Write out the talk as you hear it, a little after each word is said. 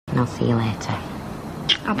I'll see you later.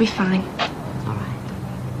 I'll be fine. All right.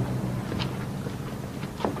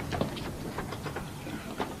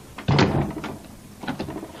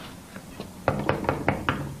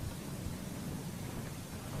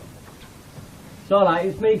 It's all right,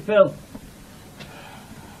 it's me, Phil.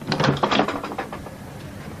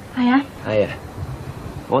 Hiya. Hiya.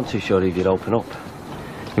 I wasn't too sure if you'd open up.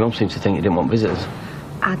 Your mum seems to think you didn't want visitors.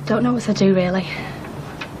 I don't know what to do, really.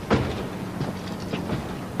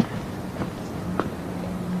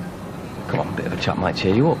 Come on, a bit of a chat might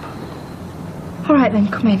cheer you up. All right, then,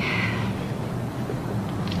 come in.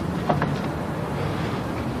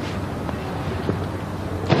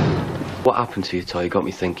 What happened to you, Toyah, got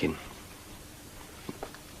me thinking.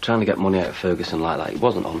 Trying to get money out of Ferguson like that, it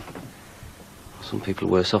wasn't on. Some people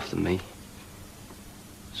are worse off than me.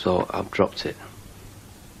 So I've dropped it.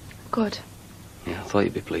 Good. Yeah, I thought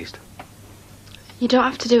you'd be pleased. You don't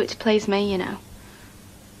have to do it to please me, you know.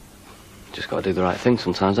 Just got to do the right thing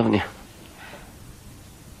sometimes, haven't you?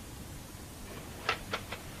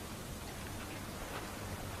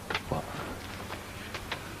 What?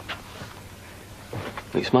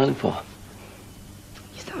 What are you smiling for?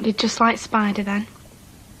 You sounded just like Spider then.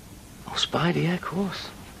 Oh, Spidey, yeah, of course.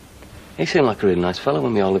 He seemed like a really nice fellow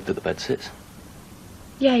when we all lived at the bedsits.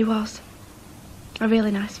 Yeah, he was. A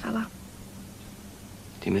really nice fella.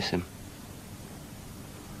 Do you miss him?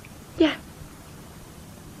 Yeah.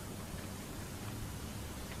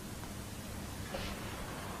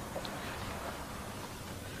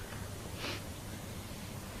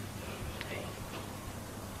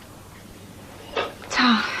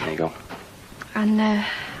 There you go. And,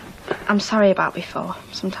 I'm sorry about before.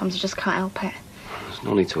 Sometimes I just can't help it. There's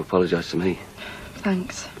no need to apologise to me.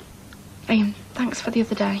 Thanks. Thanks for the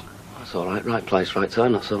other day. That's all right. Right place, right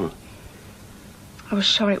time, that's all. I was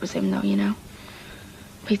sure it was him, though, you know.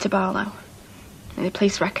 Peter Barlow. And the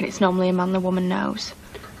police reckon it's normally a man the woman knows.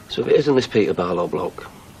 So if it isn't this Peter Barlow bloke,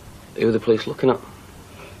 who are the police looking at?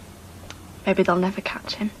 Maybe they'll never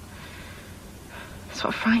catch him. That's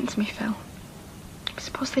what frightens me, Phil. I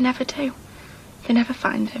suppose they never do. They never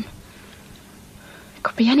find him. It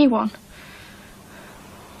could be anyone.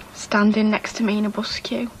 Standing next to me in a bus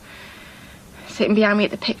queue. Sitting behind me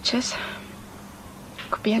at the pictures. It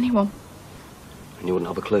could be anyone. And you wouldn't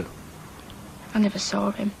have a clue? I never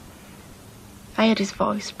saw him. I heard his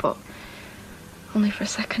voice, but only for a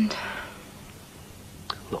second.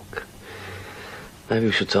 Look, maybe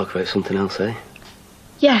we should talk about something else, eh?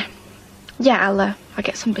 Yeah. Yeah, I'll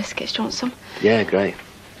get some biscuits. Do you want some? Yeah, great.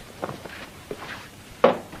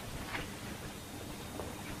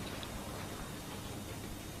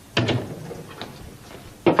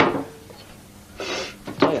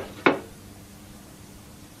 Toyah.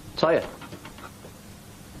 Toyah.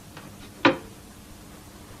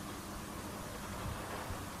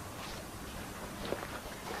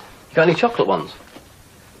 You got any chocolate ones?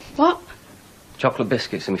 What? Chocolate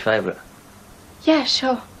biscuits are my favourite. Yeah,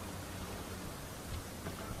 sure.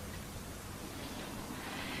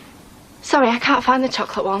 Sorry, I can't find the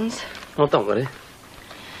chocolate ones. Oh, don't worry.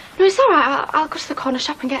 No, it's all right. I'll go to the corner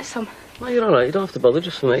shop and get some. No, you're all right. You don't have to bother,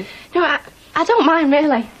 just for me. No, I don't mind,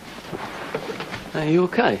 really. Are you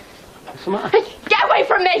okay? What's the matter? Get away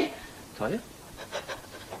from me! Toyah?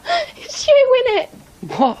 It's you, innit?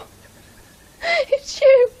 What? It's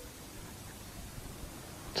you.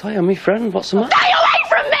 Toyah, my friend, what's the matter? Stay away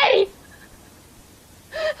from me!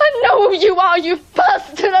 I know who you are, you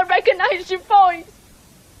bastard. I recognise your voice.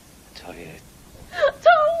 Toyah.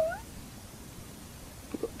 Don't.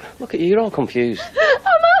 Look at you, you're all confused.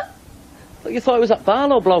 Emma. Look, you thought it was that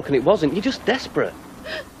Barlow bloke and it wasn't. You're just desperate.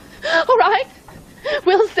 All right.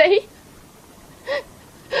 We'll see.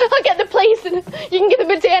 I'll get the police and you can give them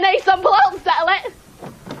a DNA sample. I'll settle it.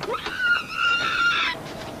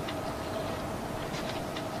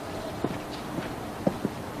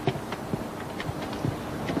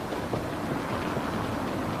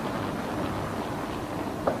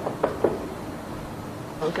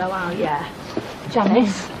 We'll go out, yeah.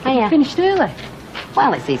 Janice, Hiya. finished early.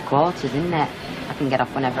 Well, it's these quarters, isn't it? I can get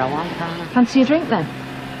off whenever I want, can't I? Fancy a drink then?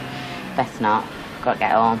 Best not. Got to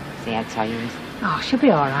get home, see how Toyah is. Oh, she'll be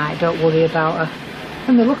all right, don't worry about her.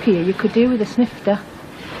 And the look of you could do with a snifter.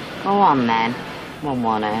 Go on, then. Won't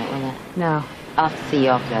want it, will it? No. I'll have to see you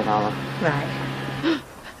off there, Olive. Right.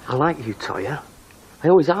 I like you, Toyah. I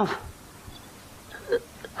always have. And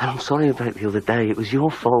I'm sorry about the other day. It was your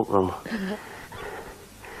fault, though.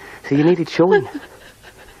 See, you needed showing.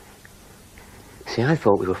 See, I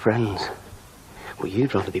thought we were friends. Well,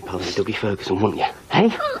 you'd rather be pals with Dougie Ferguson, wouldn't you?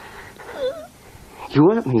 Hey? You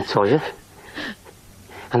hurt me, Toyah.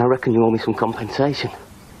 And I reckon you owe me some compensation.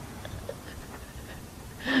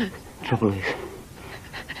 trouble is,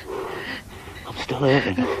 I'm still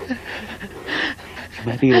hurting. So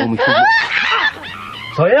maybe you owe me something.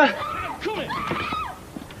 Toyah!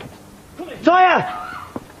 Toyah!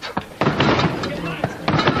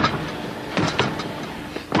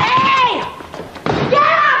 Hey! Get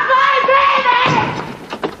off my baby!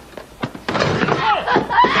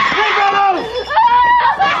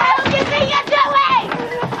 What the hell do you think you're doing?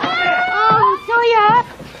 Oh, Toyah!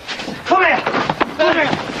 Come here! Come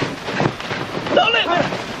here! Don't leave me!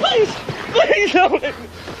 Please! Please don't leave me!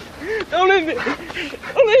 Don't leave me!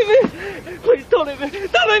 Don't leave me! Please don't leave me!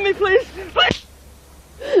 Don't leave me, please! Please!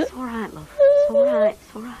 It's all right, love. It's all right.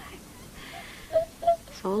 It's all right.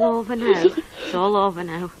 It's all over now. It's all over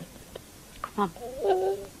now. Come on.